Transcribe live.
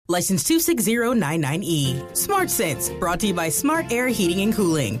License 26099E. SmartSense, brought to you by Smart Air Heating and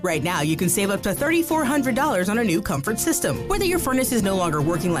Cooling. Right now, you can save up to $3,400 on a new comfort system, whether your furnace is no longer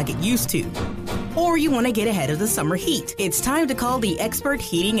working like it used to, or you want to get ahead of the summer heat. It's time to call the expert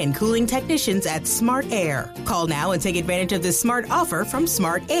heating and cooling technicians at Smart Air. Call now and take advantage of this smart offer from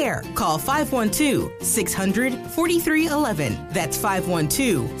Smart Air. Call 512-600-4311. That's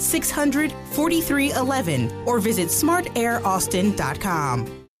 512-600-4311. Or visit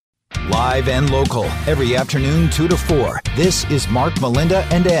smartairaustin.com. Live and local, every afternoon 2 to 4. This is Mark, Melinda,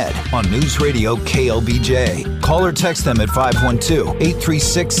 and Ed on News Radio KLBJ. Call or text them at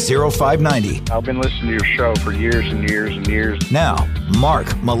 512-836-0590. I've been listening to your show for years and years and years. Now,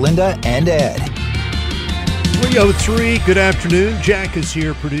 Mark, Melinda, and Ed. 3:03, good afternoon. Jack is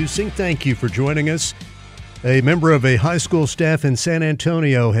here producing. Thank you for joining us. A member of a high school staff in San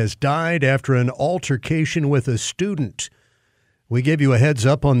Antonio has died after an altercation with a student. We gave you a heads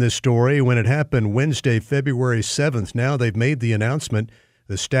up on this story when it happened Wednesday, February 7th. Now they've made the announcement.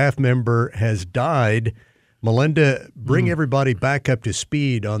 The staff member has died. Melinda, bring everybody back up to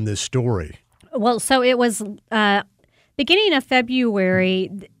speed on this story. Well, so it was beginning of February,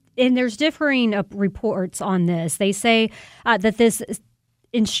 and there's differing reports on this. They say that this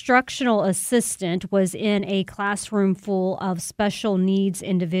instructional assistant was in a classroom full of special needs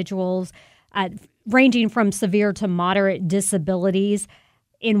individuals, ranging from severe to moderate disabilities.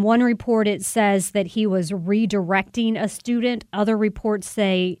 In one report, it says that he was redirecting a student. Other reports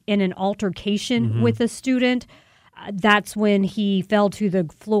say in an altercation with a student. That's when he fell to the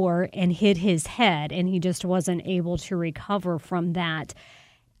floor and hit his head, and he just wasn't able to recover from that.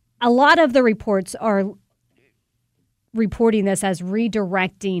 A lot of the reports are reporting this as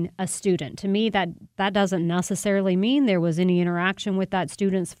redirecting a student. To me, that doesn't necessarily mean there was any interaction with that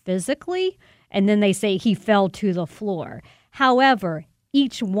student physically. And then they say he fell to the floor. However,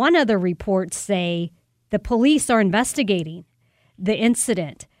 each one of the reports say the police are investigating the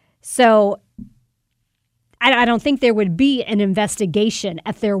incident. So I don't think there would be an investigation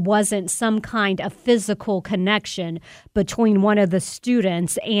if there wasn't some kind of physical connection between one of the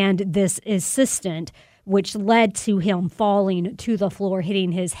students and this assistant, which led to him falling to the floor,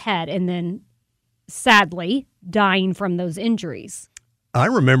 hitting his head, and then sadly dying from those injuries. I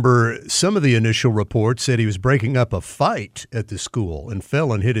remember some of the initial reports said he was breaking up a fight at the school and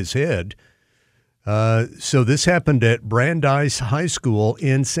fell and hit his head. So this happened at Brandeis High School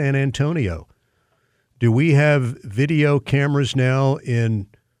in San Antonio. Do we have video cameras now in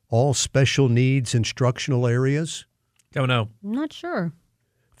all special needs instructional areas? Don't know. I'm not sure.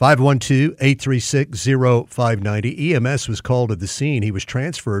 512-836-0590. EMS was called to the scene. He was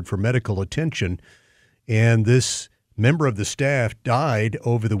transferred for medical attention, and this member of the staff died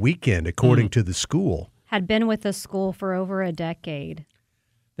over the weekend, according to the school. Had been with the school for over a decade.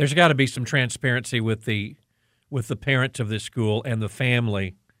 There's got to be some transparency with the parents of this school and the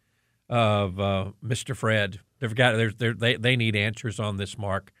family of Mr. Fred. They need answers on this,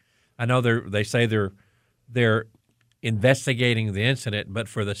 Mark. I know they say they're investigating the incident, but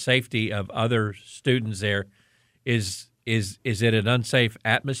for the safety of other students there, is it an unsafe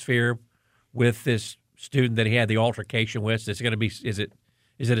atmosphere with this student that he had the altercation with? Is it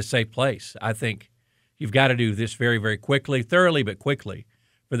a safe place? I think you've got to do this very, very quickly, thoroughly, but quickly,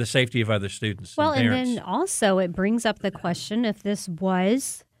 for the safety of other students. Well, and parents. And then also it brings up the question, if this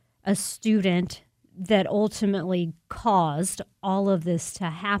was a student that ultimately caused all of this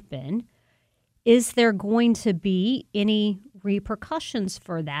to happen, is there going to be any repercussions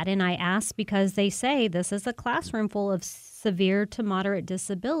for that? And I ask because they say this is a classroom full of severe to moderate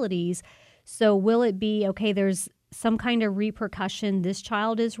disabilities. So will it be, okay, there's some kind of repercussion, this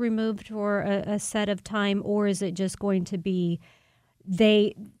child is removed for a set of time, or is it just going to be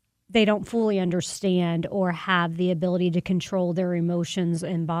they don't fully understand or have the ability to control their emotions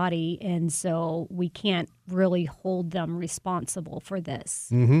and body, and so we can't really hold them responsible for this?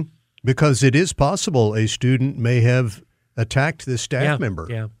 Mm-hmm. Because it is possible a student may have attacked the staff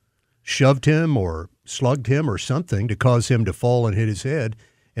member, shoved him or slugged him or something to cause him to fall and hit his head.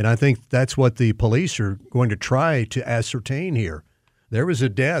 And I think that's what the police are going to try to ascertain here. There was a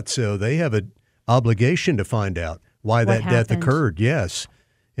death, so they have an obligation to find out why that death occurred, yes,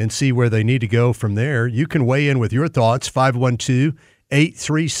 and see where they need to go from there. You can weigh in with your thoughts,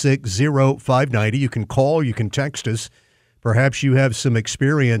 512-836-0590. You can call, you can text us. Perhaps you have some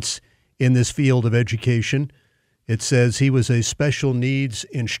experience in this field of education. It says he was a special needs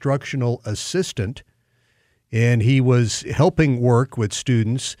instructional assistant, and he was helping work with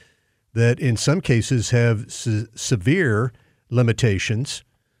students that in some cases have severe limitations.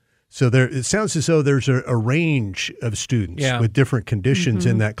 So it sounds as though there's a range of students with different conditions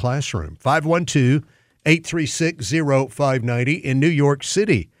in that classroom. 512-836-0590 in New York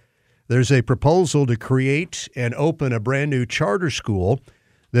City. There's a proposal to create and open a brand new charter school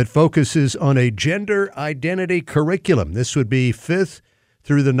that focuses on a gender identity curriculum. This would be 5th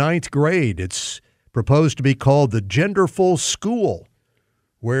through the 9th grade. It's proposed to be called the Genderful School,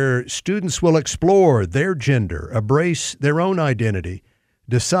 where students will explore their gender, embrace their own identity,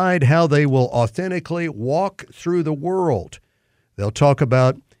 decide how they will authentically walk through the world. They'll talk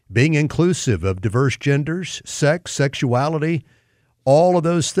about being inclusive of diverse genders, sex, sexuality, all of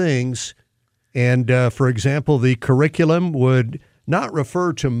those things. And, for example, the curriculum would not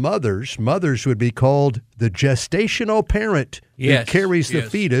refer to mothers. Mothers would be called the gestational parent who carries the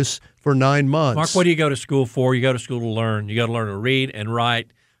fetus for 9 months. Mark, what do you go to school for? You go to school to learn. You got to learn to read and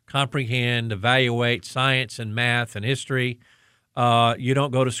write, comprehend, evaluate science and math and history. You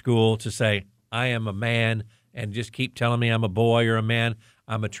don't go to school to say, I am a man, and just keep telling me I'm a boy or a man.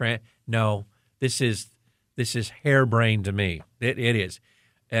 I'm a trans. No, this is harebrained to me. It is.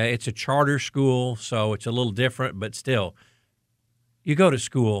 It's a charter school, so it's a little different, but still, you go to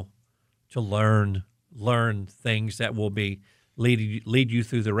school to learn things that will be lead you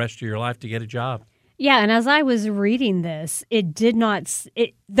through the rest of your life to get a job. Yeah, and as I was reading this,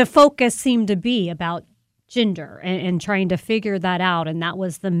 the focus seemed to be about gender and trying to figure that out, and that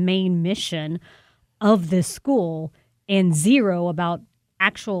was the main mission of this school, and zero about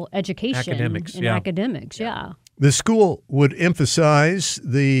actual education and academics. The school would emphasize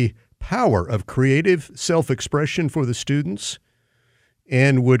the power of creative self-expression for the students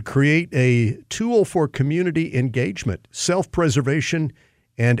and would create a tool for community engagement, self-preservation,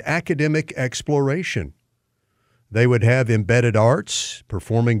 and academic exploration. They would have embedded arts,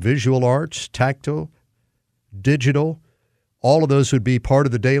 performing visual arts, tactile, digital. All of those would be part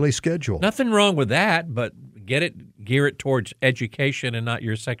of the daily schedule. Nothing wrong with that, but gear it towards education and not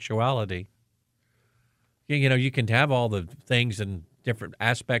your sexuality. You know, you can have all the things and different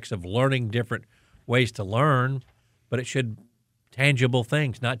aspects of learning, different ways to learn, but it should tangible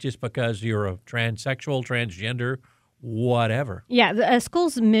things, not just because you're a transsexual, transgender, whatever. Yeah, a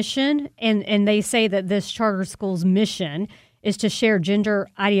school's mission, and they say that this charter school's mission is to share gender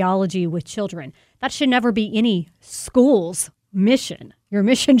ideology with children. That should never be any school's mission. Your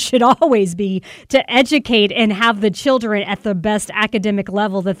mission should always be to educate and have the children at the best academic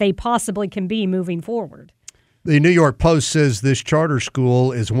level that they possibly can be moving forward. The New York Post says this charter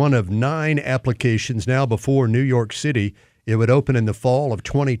school is one of 9 applications now before New York City. It would open in the fall of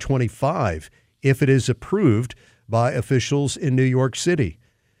 2025 if it is approved by officials in New York City.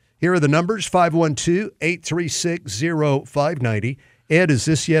 Here are the numbers, 512-836-0590. Ed, is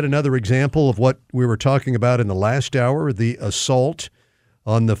this yet another example of what we were talking about in the last hour, the assault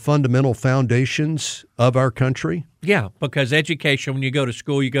on the fundamental foundations of our country? Yeah, because education, when you go to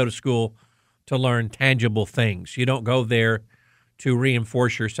school to learn tangible things. You don't go there to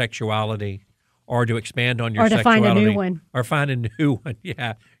reinforce your sexuality or to expand on your sexuality. Or to find a new one. Or find a new one,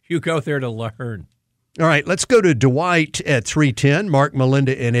 yeah. You go there to learn. All right, let's go to Dwight at 310. Mark,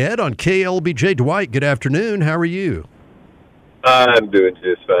 Melinda, and Ed on KLBJ. Dwight, good afternoon. How are you? I'm doing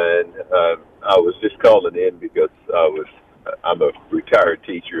just fine. I was just calling in because I'm a retired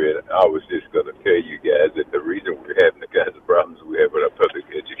teacher, and I was just going to tell you guys that the reason we're having the kinds of problems we have with our public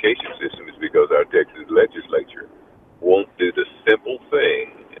education system is because our Texas legislature won't do the simple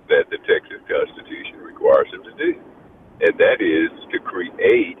thing that the Texas Constitution requires them to do, and that is to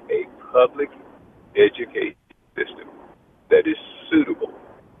create a public education system that is suitable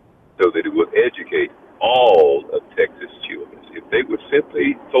so that it will educate all of Texas children. If they would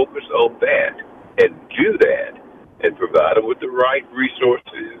simply focus on that and do that and provide them with the right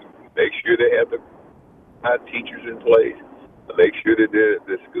resources, make sure they have the right teachers in place, make sure that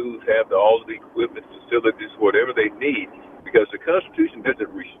the schools have all of the equipment, facilities, whatever they need, because the Constitution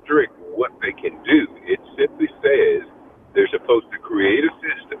doesn't restrict what they can do. It simply says they're supposed to create a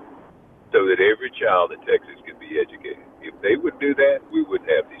system so that every child in Texas can be educated. If they would do that, we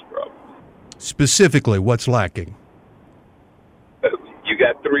wouldn't have these problems. Specifically, what's lacking? You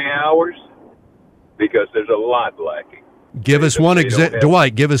got 3 hours? Because there's a lot lacking. Give us one example.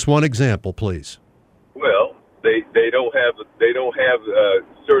 Dwight, give us one example, please. Well, they don't have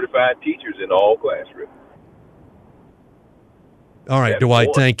certified teachers in all classrooms. All right, Dwight,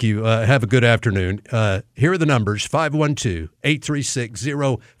 thank you. Have a good afternoon. Here are the numbers,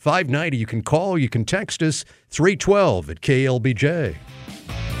 512-836-0590. You can call, you can text us, 312 at KLBJ.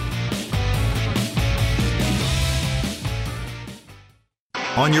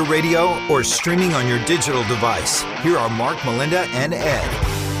 On your radio or streaming on your digital device, here are Mark, Melinda, and Ed.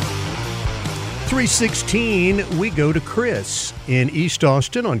 3:16, we go to Chris in East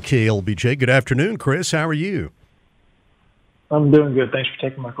Austin on KLBJ. Good afternoon, Chris. How are you? I'm doing good. Thanks for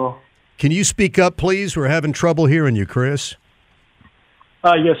taking my call. Can you speak up, please? We're having trouble hearing you, Chris.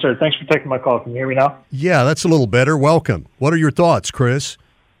 Yes, sir. Thanks for taking my call. Can you hear me now? Yeah, that's a little better. Welcome. What are your thoughts, Chris?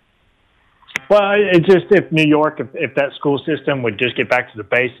 Well, it's just if New York, if that school system would just get back to the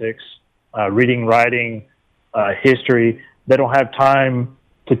basics, reading, writing, history, they don't have time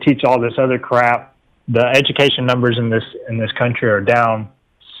to teach all this other crap. The education numbers in this country are down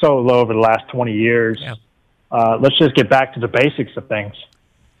so low over the last 20 years. Yeah. Let's just get back to the basics of things.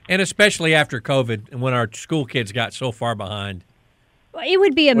 And especially after COVID and when our school kids got so far behind. It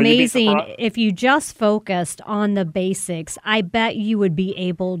would be amazing if you just focused on the basics. I bet you would be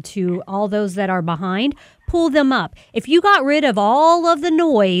able to, all those that are behind, pull them up. If you got rid of all of the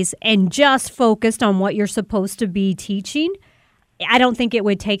noise and just focused on what you're supposed to be teaching, I don't think it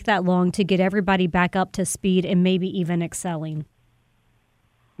would take that long to get everybody back up to speed and maybe even excelling.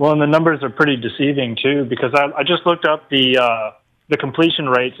 Well, and the numbers are pretty deceiving, too, because I just looked up the completion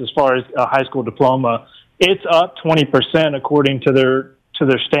rates as far as a high school diploma. It's up 20% according to their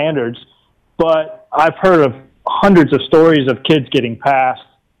standards, but I've heard of hundreds of stories of kids getting passed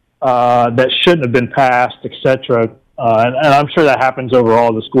that shouldn't have been passed, etc. And I'm sure that happens over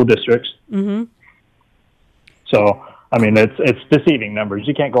all the school districts. Mm-hmm. So, I mean, it's deceiving numbers.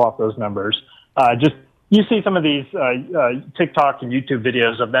 You can't go off those numbers. You see some of these TikTok and YouTube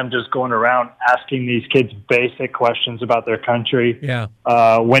videos of them just going around asking these kids basic questions about their country. Yeah.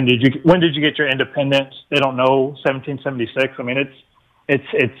 When did you get your independence? They don't know 1776. I mean,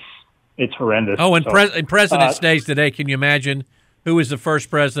 it's horrendous. Oh, and in President's Days today, can you imagine who was the first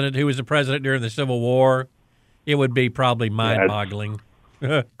president? Who was the president during the Civil War? It would be probably mind-boggling.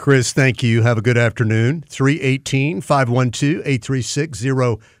 Chris, thank you. Have a good afternoon.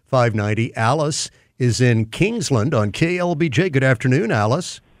 318-512-836-0590. Alice is in Kingsland on KLBJ. Good afternoon,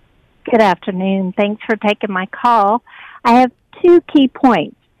 Alice. Good afternoon. Thanks for taking my call. I have two key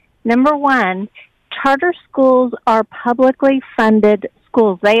points. Number one, charter schools are publicly funded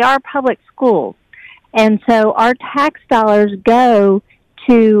schools. They are public schools. And so our tax dollars go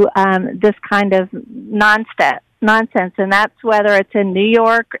to this kind of nonsense. And that's whether it's in New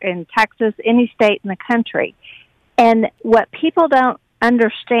York, in Texas, any state in the country. And what people don't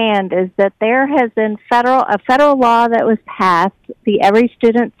understand is that there has been a federal law that was passed, the Every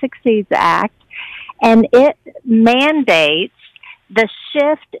Student Succeeds Act, and it mandates the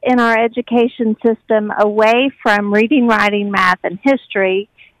shift in our education system away from reading, writing, math, and history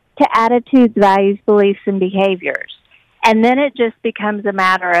to attitudes, values, beliefs, and behaviors. And then it just becomes a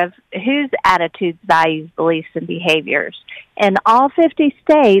matter of whose attitudes, values, beliefs, and behaviors. And all 50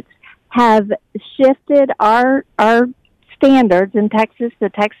 states have shifted our standards in Texas, the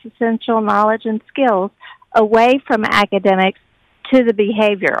Texas Essential Knowledge and Skills, away from academics to the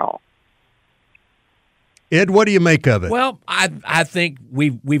behavioral. Ed, what do you make of it? Well, I think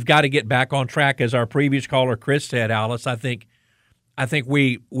we've got to get back on track, as our previous caller Chris said, Alice. I think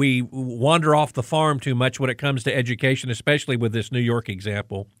we wander off the farm too much when it comes to education, especially with this New York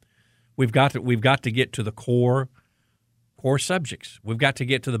example. We've got to get to the core subjects. We've got to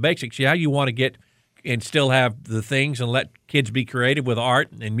get to the basics. Yeah, you want to get and still have the things and let kids be creative with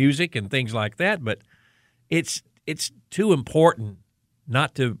art and music and things like that, but it's too important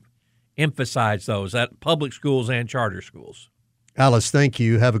not to emphasize those at public schools and charter schools. Alice, thank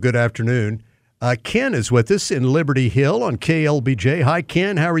you. Have a good afternoon. Ken is with us in Liberty Hill on KLBJ. Hi,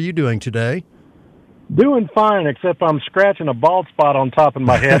 Ken. How are you doing today? Doing fine, except I'm scratching a bald spot on top of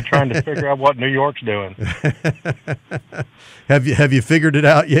my head trying to figure out what New York's doing. Have you figured it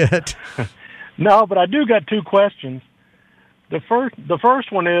out yet? No, but I do got two questions. The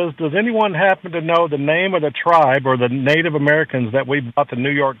first one is, does anyone happen to know the name of the tribe or the Native Americans that we bought the New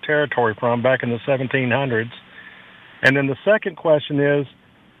York territory from back in the 1700s? And then the second question is,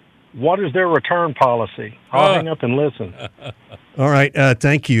 what is their return policy? I'll hang up and listen. All right.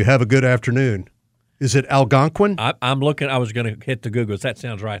 Thank you. Have a good afternoon. Is it Algonquin? I'm looking. I was going to hit the Googles. That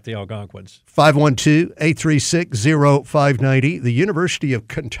sounds right, the Algonquins. 512-836-0590. The University of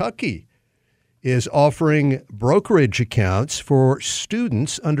Kentucky is offering brokerage accounts for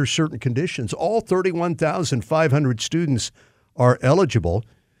students under certain conditions. All 31,500 students are eligible.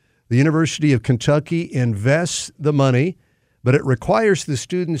 The University of Kentucky invests the money, but it requires the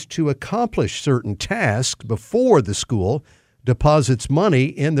students to accomplish certain tasks before the school deposits money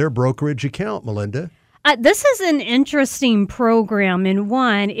in their brokerage account. Melinda? This is an interesting program. And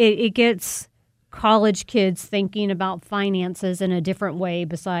one, it gets college kids thinking about finances in a different way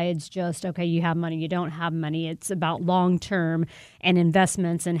besides just, okay, you have money, you don't have money. It's about long-term and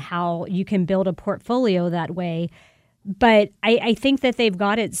investments and how you can build a portfolio that way. But I think that they've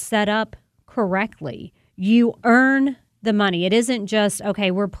got it set up correctly. You earn the money. It isn't just,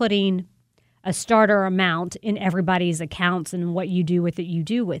 okay, we're putting a starter amount in everybody's accounts and what you do with it, you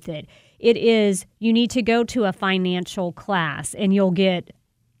do with it. It is, you need to go to a financial class and you'll get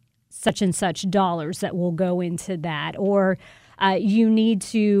such and such dollars that will go into that. Or you need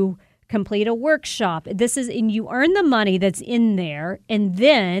to complete a workshop. And you earn the money that's in there, and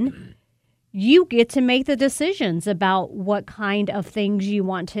then you get to make the decisions about what kind of things you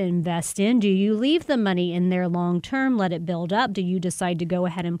want to invest in. Do you leave the money in there long term, let it build up? Do you decide to go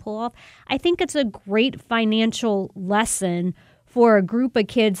ahead and pull off? I think it's a great financial lesson for a group of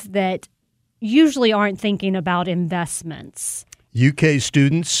kids that usually aren't thinking about investments. UK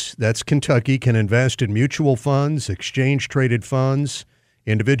students, that's Kentucky, can invest in mutual funds, exchange-traded funds,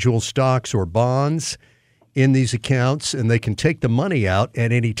 individual stocks or bonds in these accounts, and they can take the money out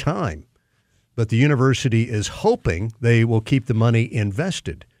at any time. But the university is hoping they will keep the money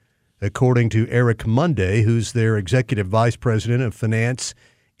invested, according to Eric Monday, who's their executive vice president of finance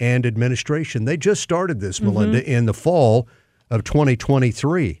and administration. They just started this, Melinda, in the fall of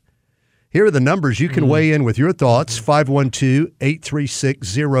 2023. Here are the numbers. You can weigh in with your thoughts,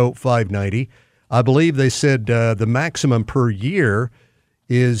 512-836-0590. I believe they said the maximum per year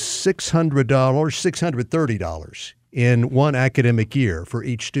is $630 in one academic year for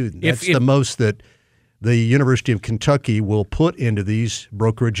each student. That's the most that the University of Kentucky will put into these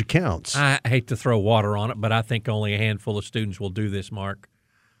brokerage accounts. I hate to throw water on it, but I think only a handful of students will do this, Mark.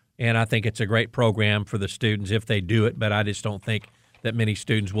 And I think it's a great program for the students if they do it, but I just don't think that many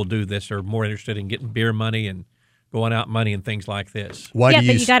students will do this or are more interested in getting beer money and going out money and things like this. But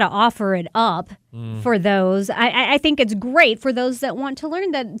you got to offer it up for those. I think it's great for those that want to learn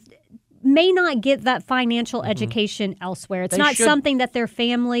that may not get that financial education elsewhere. It's not something that their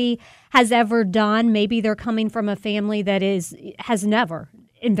family has ever done. Maybe they're coming from a family that has never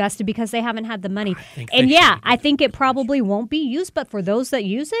invested because they haven't had the money. I think it probably won't be used, but for those that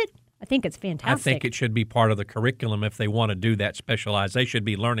use it, I think it's fantastic. I think it should be part of the curriculum if they want to do that specialized. They should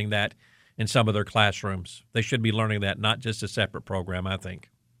be learning that in some of their classrooms. They should be learning that, not just a separate program, I think.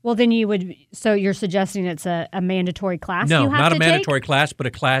 Well, then so you're suggesting it's a mandatory class No, you have not to a mandatory class, but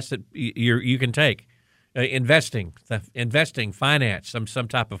a class that you can take. Investing, finance, some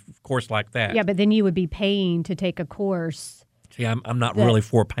type of course like that. Yeah, but then you would be paying to take a course. See, I'm not really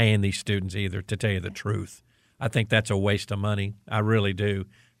for paying these students either, to tell you the truth. I think that's a waste of money. I really do.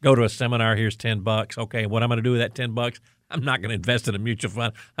 Go to a seminar, here's $10. Okay, what I'm going to do with that $10, I'm not going to invest in a mutual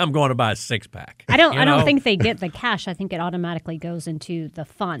fund. I'm going to buy a six-pack. I don't think they get the cash. I think it automatically goes into the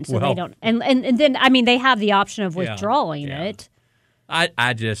fund. So they don't. And then, I mean, they have the option of withdrawing it.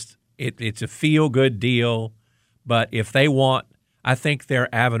 It's a feel-good deal, but if they want, I think there are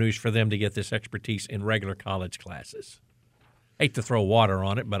avenues for them to get this expertise in regular college classes. Hate to throw water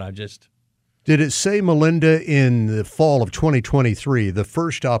on it, but I just... Did it say, Melinda, in the fall of 2023, the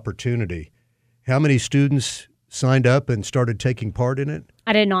first opportunity, how many students signed up and started taking part in it?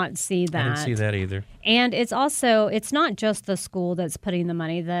 I did not see that. I didn't see that either. And it's not just the school that's putting the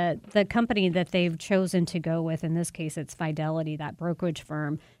money. The company that they've chosen to go with, in this case it's Fidelity, that brokerage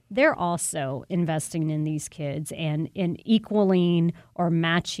firm, they're also investing in these kids and in equaling or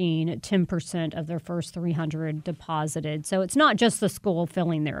matching 10% of their first $300 deposited. So it's not just the school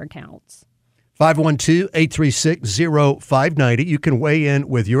filling their accounts. 512-836-0590. You can weigh in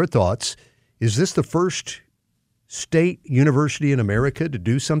with your thoughts. Is this the first state university in America to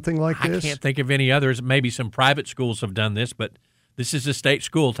do something like this? I can't think of any others. Maybe some private schools have done this, but this is a state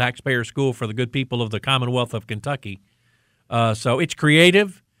school, taxpayer school for the good people of the Commonwealth of Kentucky. So it's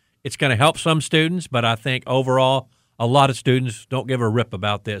creative. It's going to help some students, but I think overall a lot of students don't give a rip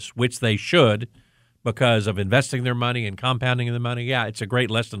about this, which they should, because of investing their money and compounding the money. Yeah, it's a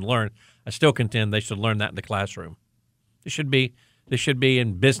great lesson to learn. I still contend they should learn that in the classroom. This should be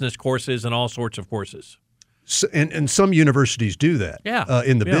in business courses and all sorts of courses. So, and some universities do that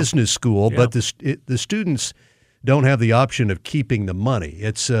in the business school, but the students don't have the option of keeping the money.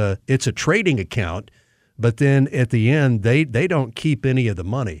 It's a trading account, but then at the end, they don't keep any of the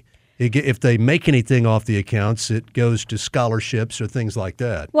money. If they make anything off the accounts, it goes to scholarships or things like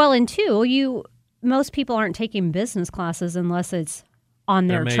that. Well, and two, most people aren't taking business classes unless it's on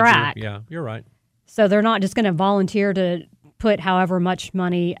their track. Yeah, you're right. So they're not just going to volunteer to put however much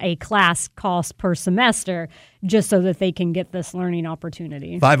money a class costs per semester just so that they can get this learning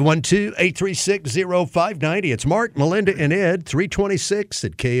opportunity. 512-836-0590. It's Mark, Melinda, and Ed, 326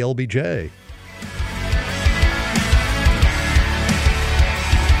 at KLBJ.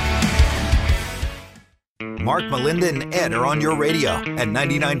 Mark, Melinda, and Ed are on your radio at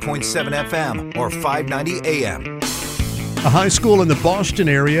 99.7 FM or 590 AM. A high school in the Boston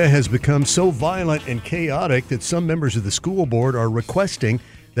area has become so violent and chaotic that some members of the school board are requesting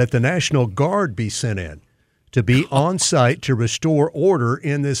that the National Guard be sent in to be on site to restore order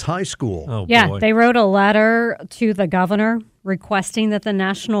in this high school. Oh, yeah, boy. They wrote a letter to the governor requesting that the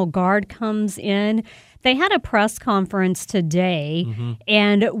National Guard comes in. They had a press conference today,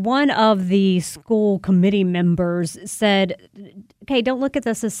 and one of the school committee members said, okay, don't look at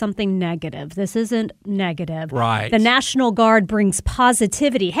this as something negative. This isn't negative. Right. The National Guard brings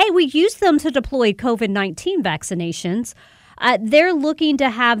positivity. Hey, we use them to deploy COVID-19 vaccinations. They're looking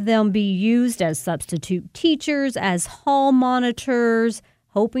to have them be used as substitute teachers, as hall monitors,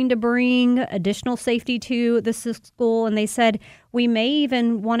 hoping to bring additional safety to the school. And they said, we may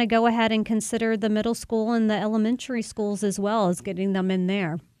even want to go ahead and consider the middle school and the elementary schools as well as getting them in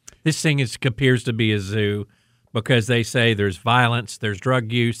there. This thing appears to be a zoo because they say there's violence, there's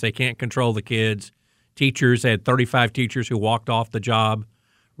drug use, they can't control the kids. Teachers, they had 35 teachers who walked off the job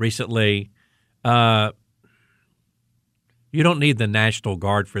recently. You don't need the National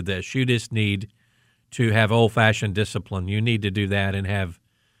Guard for this. You just need to have old-fashioned discipline. You need to do that and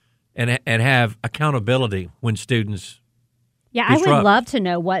have accountability when students I disrupt. would love to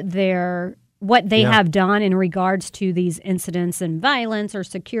know what they have done in regards to these incidents and violence or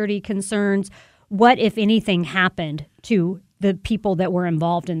security concerns. What, if anything, happened to the people that were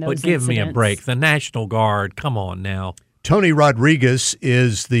involved in those But give incidents? me a break. The National Guard, come on now. Tony Rodriguez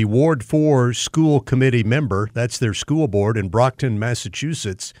is the Ward 4 school committee member. That's their school board in Brockton,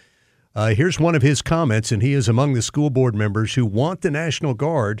 Massachusetts. Here's one of his comments, and he is among the school board members who want the National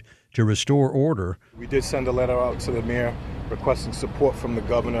Guard to restore order. We did send a letter out to the mayor requesting support from the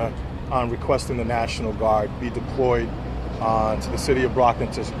governor on requesting the National Guard be deployed to the city of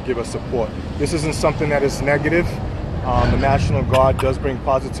Brockton to give us support. This isn't something that is negative. The National Guard does bring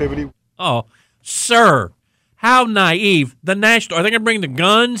positivity. Oh, sir, how naive. Are they going to bring the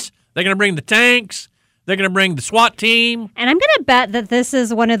guns? They're going to bring the tanks? They're going to bring the SWAT team? And I'm going to bet that this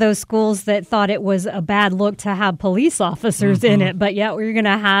is one of those schools that thought it was a bad look to have police officers in it, but yet we're going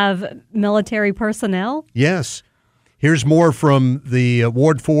to have military personnel? Yes. Here's more from the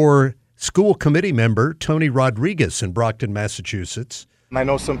Ward 4 school committee member, Tony Rodriguez in Brockton, Massachusetts. I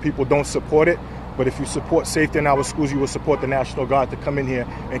know some people don't support it, but if you support safety in our schools, you will support the National Guard to come in here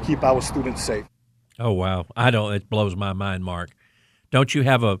and keep our students safe. Oh, wow. It blows my mind, Mark. Don't you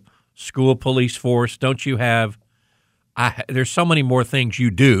have a school police force? Don't you have there's so many more things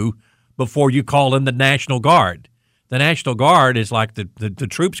you do before you call in the National Guard. The National Guard is like the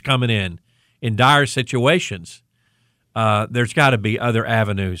troops coming in dire situations. There's got to be other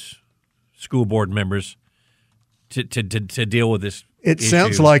avenues, school board members, to deal with this. It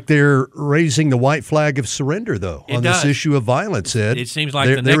sounds like they're raising the white flag of surrender, though, on this issue of violence, Ed. It seems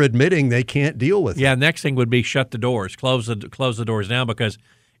like they're admitting they can't deal with it. Yeah, next thing would be shut the doors, close the doors down, because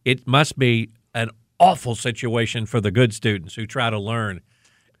it must be an awful situation for the good students who try to learn,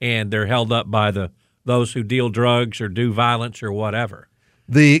 and they're held up by those who deal drugs or do violence or whatever.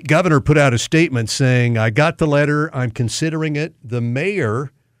 The governor put out a statement saying, I got the letter, I'm considering it. The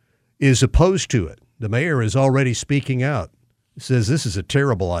mayor is opposed to it. The mayor is already speaking out. Says this is a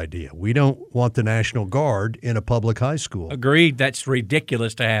terrible idea. We don't want the National Guard in a public high school. Agreed. That's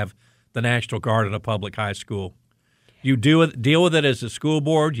ridiculous to have the National Guard in a public high school. You deal with it as a school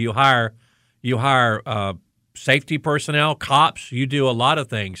board. You hire safety personnel, cops. You do a lot of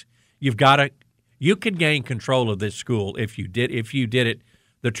things. You can gain control of this school if you did it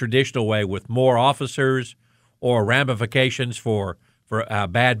the traditional way with more officers or ramifications for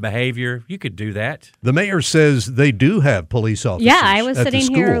bad behavior. You could do that. The mayor says they do have police officers. Yeah, I was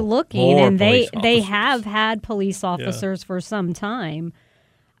sitting here looking, More and they officers. have had police officers for some time.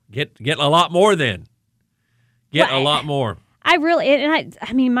 Get a lot more then. A lot more. I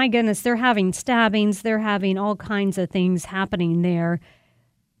mean, my goodness, they're having stabbings. They're having all kinds of things happening there.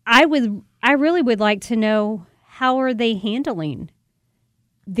 I really would like to know, how are they handling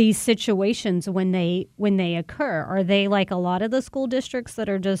these situations when they occur? Are they like a lot of the school districts that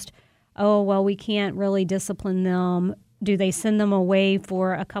are just, oh, well, we can't really discipline them? Do they send them away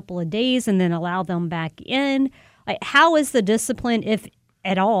for a couple of days and then allow them back in? Like, how is the discipline, if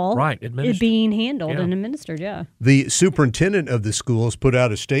at all, being handled and administered? Yeah. The superintendent of the schools put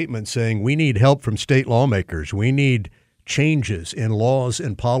out a statement saying, we need help from state lawmakers. We need changes in laws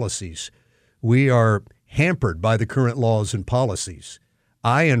and policies. We are hampered by the current laws and policies.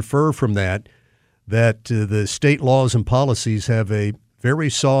 I infer from that the state laws and policies have a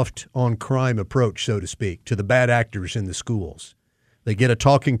very soft on crime approach, so to speak, to the bad actors in the schools. They get a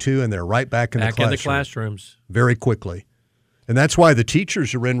talking to, and they're right back in the classroom. Back in the classrooms. Very quickly. And that's why the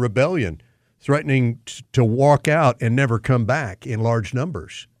teachers are in rebellion, threatening to walk out and never come back in large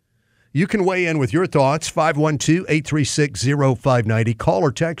numbers. You can weigh in with your thoughts, 512-836-0590. Call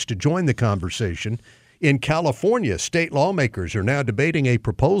or text to join the conversation. In California, state lawmakers are now debating a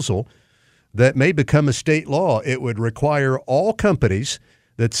proposal that may become a state law. It would require all companies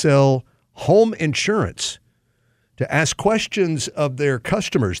that sell home insurance to ask questions of their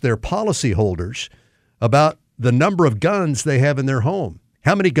customers, their policyholders, about the number of guns they have in their home.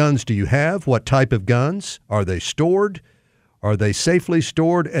 How many guns do you have? What type of guns? Are they stored? Are they safely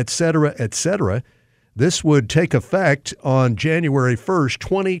stored, et cetera, et cetera? This would take effect on January 1st,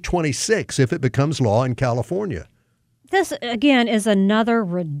 2026, if it becomes law in California. This, again, is another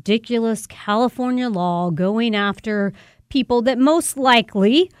ridiculous California law going after people that most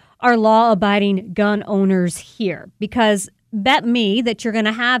likely are law-abiding gun owners here. Because bet me that you're going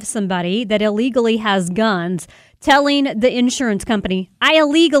to have somebody that illegally has guns telling the insurance company, I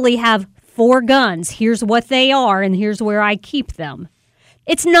illegally have 4 guns. Here's what they are, and here's where I keep them.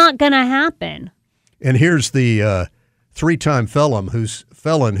 It's not going to happen. And here's the 3-time felon who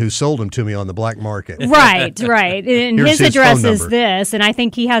sold them to me on the black market. Right. And his address is this, and I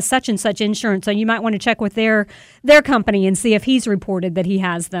think he has such and such insurance, so you might want to check with their company and see if he's reported that he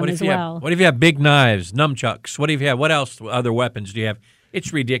has them as well. What if you have big knives, nunchucks? What if you have? What else? Other weapons do you have?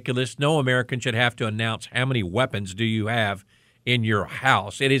 It's ridiculous. No American should have to announce how many weapons do you have in your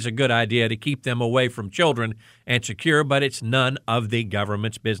house. It is a good idea to keep them away from children and secure, but it's none of the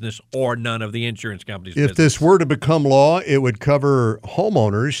government's business or none of the insurance company's business. If this were to become law, it would cover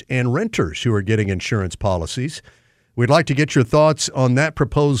homeowners and renters who are getting insurance policies. We'd like to get your thoughts on that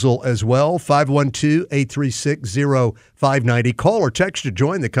proposal as well. 512-836-0590. Call or text to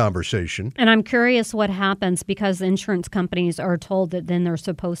join the conversation. And I'm curious what happens because the insurance companies are told that then they're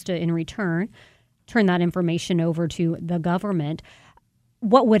supposed to, in return, turn that information over to the government.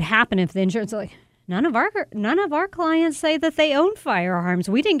 What would happen if the insurance like none of our clients say that they own firearms?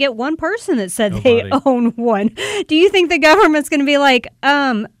 We didn't get one person that said they own one. Do you think the government's going to be like,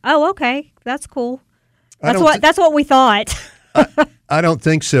 oh, okay, that's cool. That's what we thought. I don't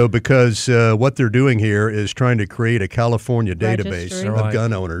think so because what they're doing here is trying to create a California database of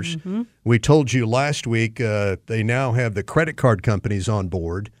gun owners. Mm-hmm. We told you last week they now have the credit card companies on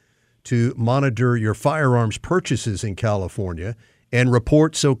board to monitor your firearms purchases in California and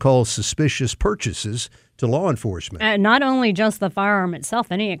report so-called suspicious purchases to law enforcement. Not only just the firearm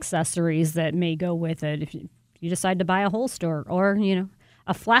itself, any accessories that may go with it. If you decide to buy a holster or,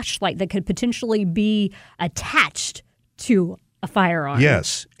 a flashlight that could potentially be attached to a firearm.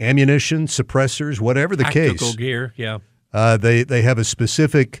 Yes, ammunition, suppressors, whatever the case. Tactical gear, yeah. They have a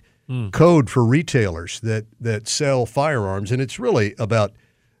specific code for retailers that sell firearms, and it's really about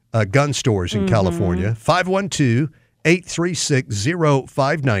gun stores in California.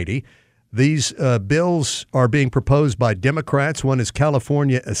 512-836-0590. These bills are being proposed by Democrats. One is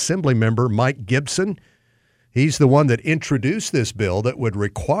California Assembly member Mike Gibson. He's the one that introduced this bill that would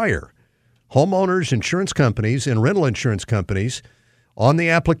require homeowners, insurance companies, and rental insurance companies on the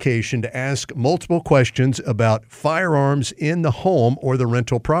application to ask multiple questions about firearms in the home or the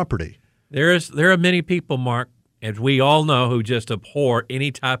rental property. There are many people, Mark, as we all know, who just abhor any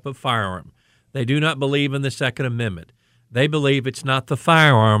type of firearm. They do not believe in the Second Amendment. They believe it's not the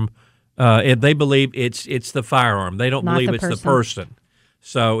firearm. They believe it's the firearm. They don't believe it's the person.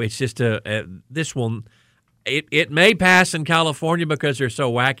 So it's just this will. It may pass in California because they're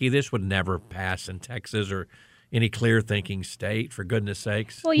so wacky. This would never pass in Texas or any clear-thinking state, for goodness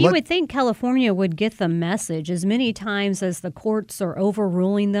sakes. Well, you would think California would get the message as many times as the courts are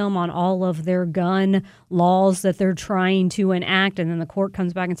overruling them on all of their gun laws that they're trying to enact, and then the court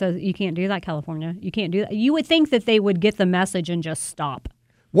comes back and says, you can't do that, California. You can't do that. You would think that they would get the message and just stop.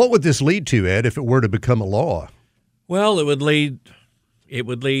 What would this lead to, Ed, if it were to become a law? Well, it would lead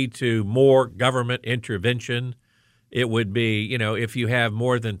to more government intervention. It would be, if you have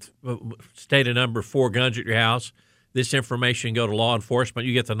more than, state a number, 4 guns at your house, this information go to law enforcement,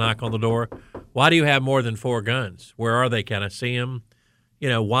 you get the knock on the door. Why do you have more than 4 guns? Where are they? Can I see them?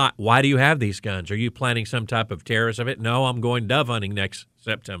 Why do you have these guns? Are you planning some type of terrorism? No, I'm going dove hunting next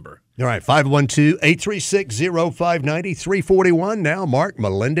September. All right, 512-836-0590, 341 now. Mark,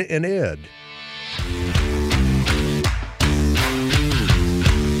 Melinda, and Ed.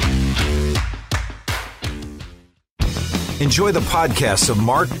 Enjoy the podcasts of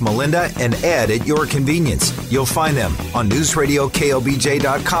Mark, Melinda, and Ed at your convenience. You'll find them on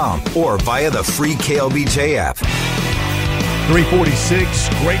newsradioklbj.com or via the free KLBJ app. 346,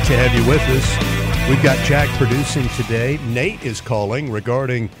 great to have you with us. We've got Jack producing today. Nate is calling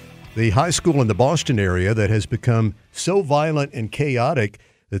regarding the high school in the Boston area that has become so violent and chaotic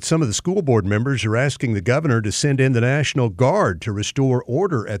that some of the school board members are asking the governor to send in the National Guard to restore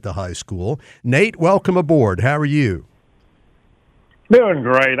order at the high school. Nate, welcome aboard. How are you? Doing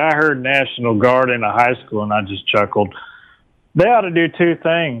great. I heard National Guard in a high school, and I just chuckled. They ought to do two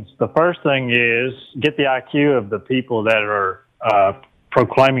things. The first thing is get the IQ of the people that are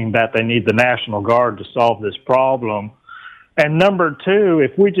proclaiming that they need the National Guard to solve this problem. And number two,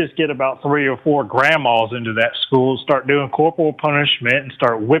 if we just get about 3 or 4 grandmas into that school, start doing corporal punishment and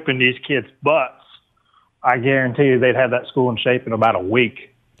start whipping these kids' butts, I guarantee you they'd have that school in shape in about a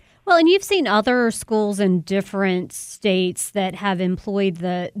week. Well, and you've seen other schools in different states that have employed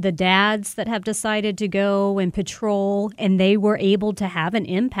the dads that have decided to go and patrol, and they were able to have an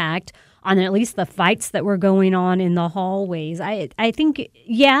impact on at least the fights that were going on in the hallways. I think,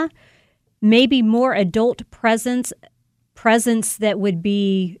 yeah, maybe more adult presence that would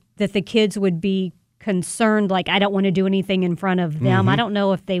be, that the kids would be concerned, like, I don't want to do anything in front of them. I don't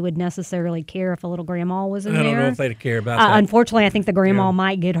know if they would necessarily care if a little grandma was in there. I don't know if they'd care about that. Unfortunately, I think the grandma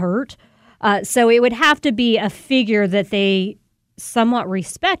might get hurt. So it would have to be a figure that they somewhat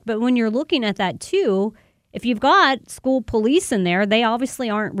respect. But when you're looking at that, too, if you've got school police in there, they obviously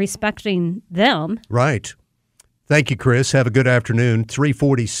aren't respecting them. Right. Thank you, Chris. Have a good afternoon.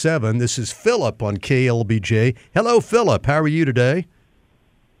 3:47. This is Philip on KLBJ. Hello, Philip. How are you today?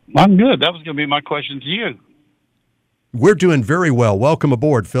 I'm good. That was going to be my question to you. We're doing very well. Welcome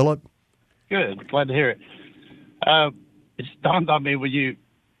aboard, Philip. Good. Glad to hear it. It dawned on me when you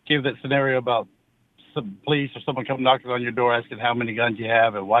gave that scenario about some police or someone coming knocking on your door asking how many guns you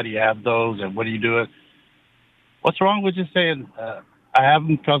have and why do you have those and what are you doing. What's wrong with just saying, I have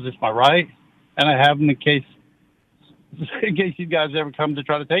them because it's my right, and I have them in case you guys ever come to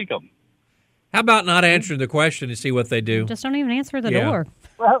try to take them? How about not answering the question and see what they do? Just don't even answer the door.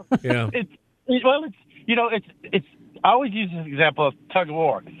 Well, yeah. It's. I always use this example of tug of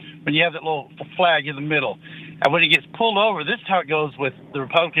war when you have that little flag in the middle, and when it gets pulled over, this is how it goes with the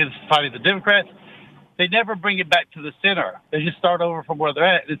Republicans fighting the Democrats. They never bring it back to the center. They just start over from where they're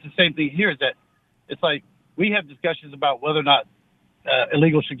at. It's the same thing here. Is that it's like we have discussions about whether or not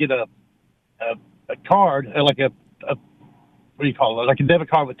illegal should get a card, like a what do you call it, like a debit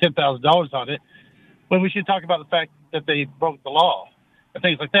card with $10,000 on it, when we should talk about the fact that they broke the law and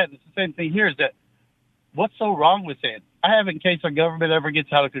things like that. And it's the same thing here. Is that what's so wrong with it? I have in case our government ever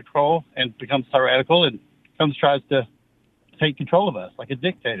gets out of control and becomes tyrannical and tries to take control of us like a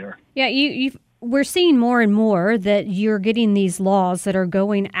dictator. Yeah, we're seeing more and more that you're getting these laws that are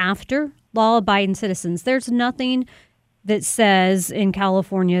going after law-abiding citizens. There's nothing that says in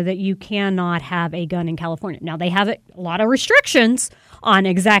California that you cannot have a gun in California. Now, they have a lot of restrictions on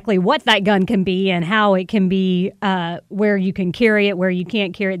exactly what that gun can be and how it can be, where you can carry it, where you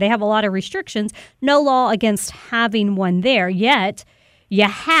can't carry it. They have a lot of restrictions. No law against having one there, yet you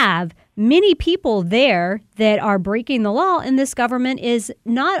have many people there that are breaking the law, and this government is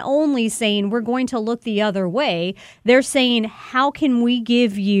not only saying we're going to look the other way, they're saying, how can we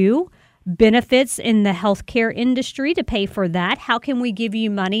give you benefits in the healthcare industry to pay for that? How can we give you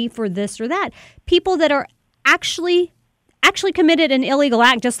money for this or that? People that are actually committed an illegal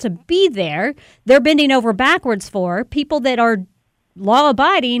act just to be there, they're bending over backwards for. People that are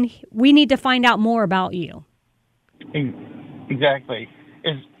law-abiding, we need to find out more about you. Exactly.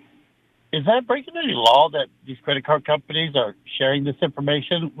 Is that breaking any law that these credit card companies are sharing this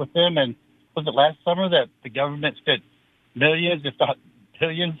information with them? And was it last summer that the government spent millions, if not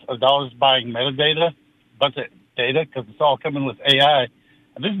billions of dollars buying metadata, a bunch of data, because it's all coming with AI.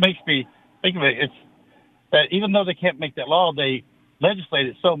 And this makes me think of it. It's that even though they can't make that law, they legislate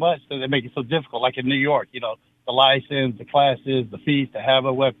it so much that they make it so difficult. Like in New York, the license, the classes, the fees to have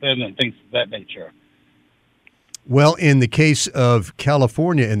a weapon, and things of that nature. Well, in the case of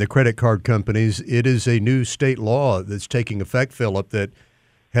California and the credit card companies, it is a new state law that's taking effect, Philip, that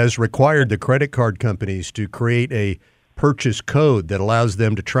has required the credit card companies to create a purchase code that allows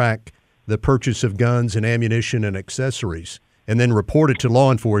them to track the purchase of guns and ammunition and accessories and then report it to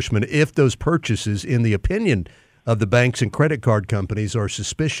law enforcement if those purchases, in the opinion of the banks and credit card companies, are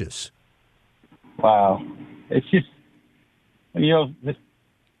suspicious. Wow. It's just, good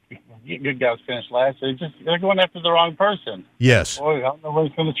guys finished last. They're going after the wrong person. Yes. Boy, I don't know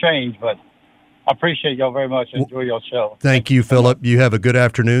what's going to change, but I appreciate y'all very much. Enjoy your show. Thank you, Philip. You have a good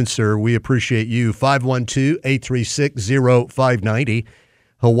afternoon, sir. We appreciate you. 512-836-0590.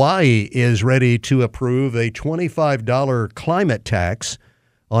 Hawaii is ready to approve a $25 climate tax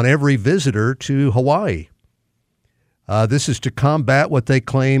on every visitor to Hawaii. This is to combat what they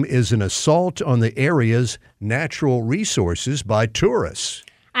claim is an assault on the area's natural resources by tourists.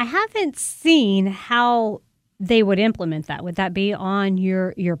 I haven't seen how they would implement that. Would that be on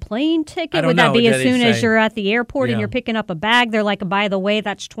your plane ticket? Would that be as soon as you're at the airport and you're picking up a bag? They're like, by the way,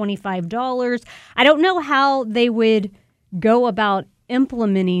 that's $25. I don't know how they would go about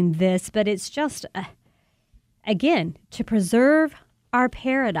implementing this, but it's just, again, to preserve our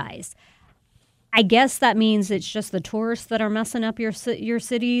paradise. I guess that means it's just the tourists that are messing up your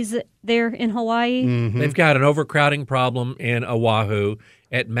cities there in Hawaii. Mm-hmm. They've got an overcrowding problem in Oahu.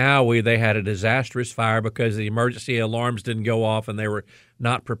 At Maui, they had a disastrous fire because the emergency alarms didn't go off and they were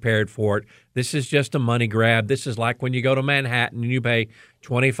not prepared for it. This is just a money grab. This is like when you go to Manhattan and you pay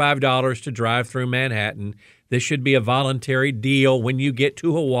 $25 to drive through Manhattan. This should be a voluntary deal when you get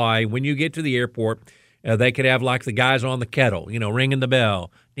to Hawaii, when you get to the airport. They could have like the guys on the kettle, ringing the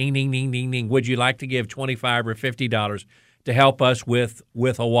bell. Ding, ding, ding, ding, ding. Would you like to give $25 or $50 to help us with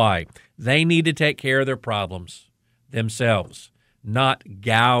Hawaii? They need to take care of their problems themselves, not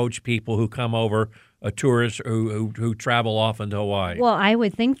gouge people who come over, tourists who travel often to Hawaii. Well, I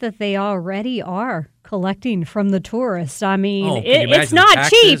would think that they already are collecting from the tourists. I mean, it's not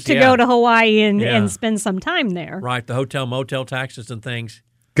cheap to go to Hawaii and spend some time there. Right, the hotel, motel taxes and things.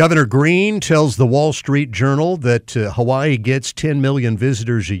 Governor Green tells the Wall Street Journal that Hawaii gets 10 million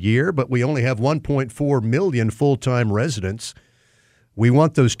visitors a year, but we only have 1.4 million full-time residents. We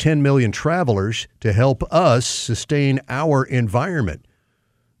want those 10 million travelers to help us sustain our environment.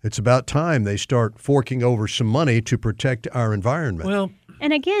 It's about time they start forking over some money to protect our environment. Well,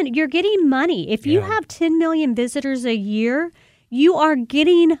 and again, you're getting money. If you have 10 million visitors a year, you are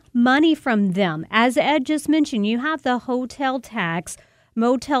getting money from them. As Ed just mentioned, you have the hotel tax,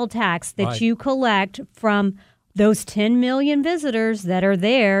 motel tax that you collect from those 10 million visitors that are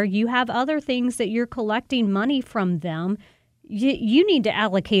there. You have other things that you're collecting money from them. You need to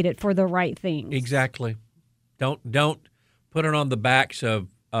allocate it for the right things. Exactly. Don't put it on the backs of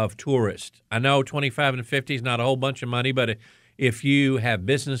tourists. I know 25 and 50 is not a whole bunch of money, but if you have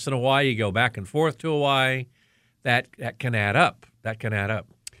business in Hawaii, you go back and forth to Hawaii, that can add up. That can add up.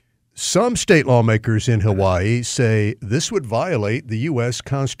 Some state lawmakers in Hawaii say this would violate the U.S.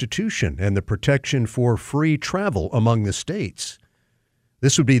 Constitution and the protection for free travel among the states.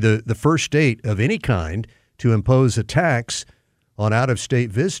 This would be the first state of any kind to impose a tax on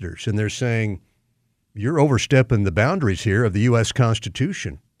out-of-state visitors. And they're saying, you're overstepping the boundaries here of the U.S.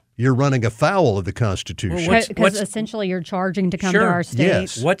 Constitution. You're running afoul of the Constitution. Because essentially you're charging to come to our state.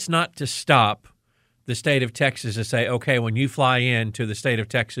 Yes. What's not to stop the state of Texas to say, okay, when you fly in to the state of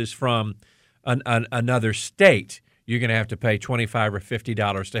Texas from another state, you're going to have to pay $25 or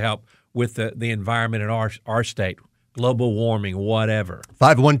 $50 to help with the environment in our state, global warming, whatever.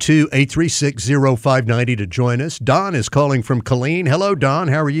 512-836-0590 to join us. Don is calling from Killeen. Hello, Don.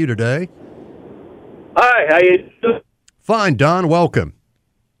 How are you today? Hi, how you doing? Fine, Don. Welcome.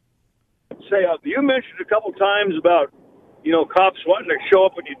 Say, you mentioned a couple times about, cops wanting to show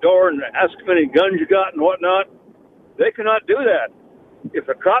up at your door and ask how many guns you got and whatnot. They cannot do that. If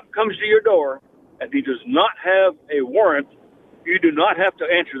a cop comes to your door and he does not have a warrant, you do not have to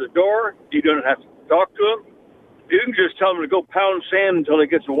answer the door. You don't have to talk to him. You can just tell him to go pound sand until he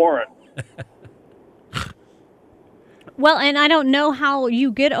gets a warrant. Well, and I don't know how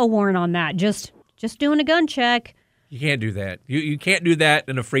you get a warrant on that. Just doing a gun check. You can't do that. You can't do that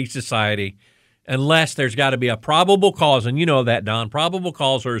in a free society unless there's got to be a probable cause, and you know that, Don, probable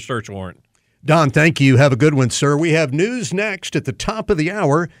cause or a search warrant. Don, thank you. Have a good one, sir. We have news next at the top of the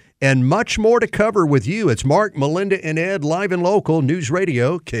hour and much more to cover with you. It's Mark, Melinda, and Ed, live and local, News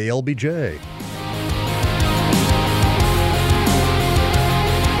Radio, KLBJ.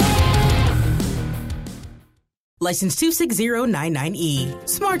 License 26099E.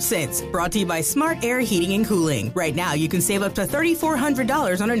 Smart Sense, brought to you by Smart Air Heating and Cooling. Right now, you can save up to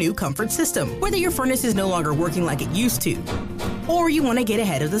 $3,400 on a new comfort system, whether your furnace is no longer working like it used to, or you want to get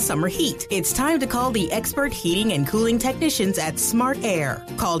ahead of the summer heat. It's time to call the expert heating and cooling technicians at Smart Air.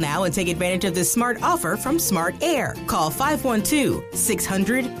 Call now and take advantage of this smart offer from Smart Air. Call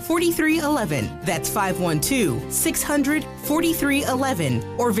 512-600-4311. That's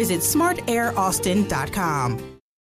 512-600-4311. Or visit smartairaustin.com.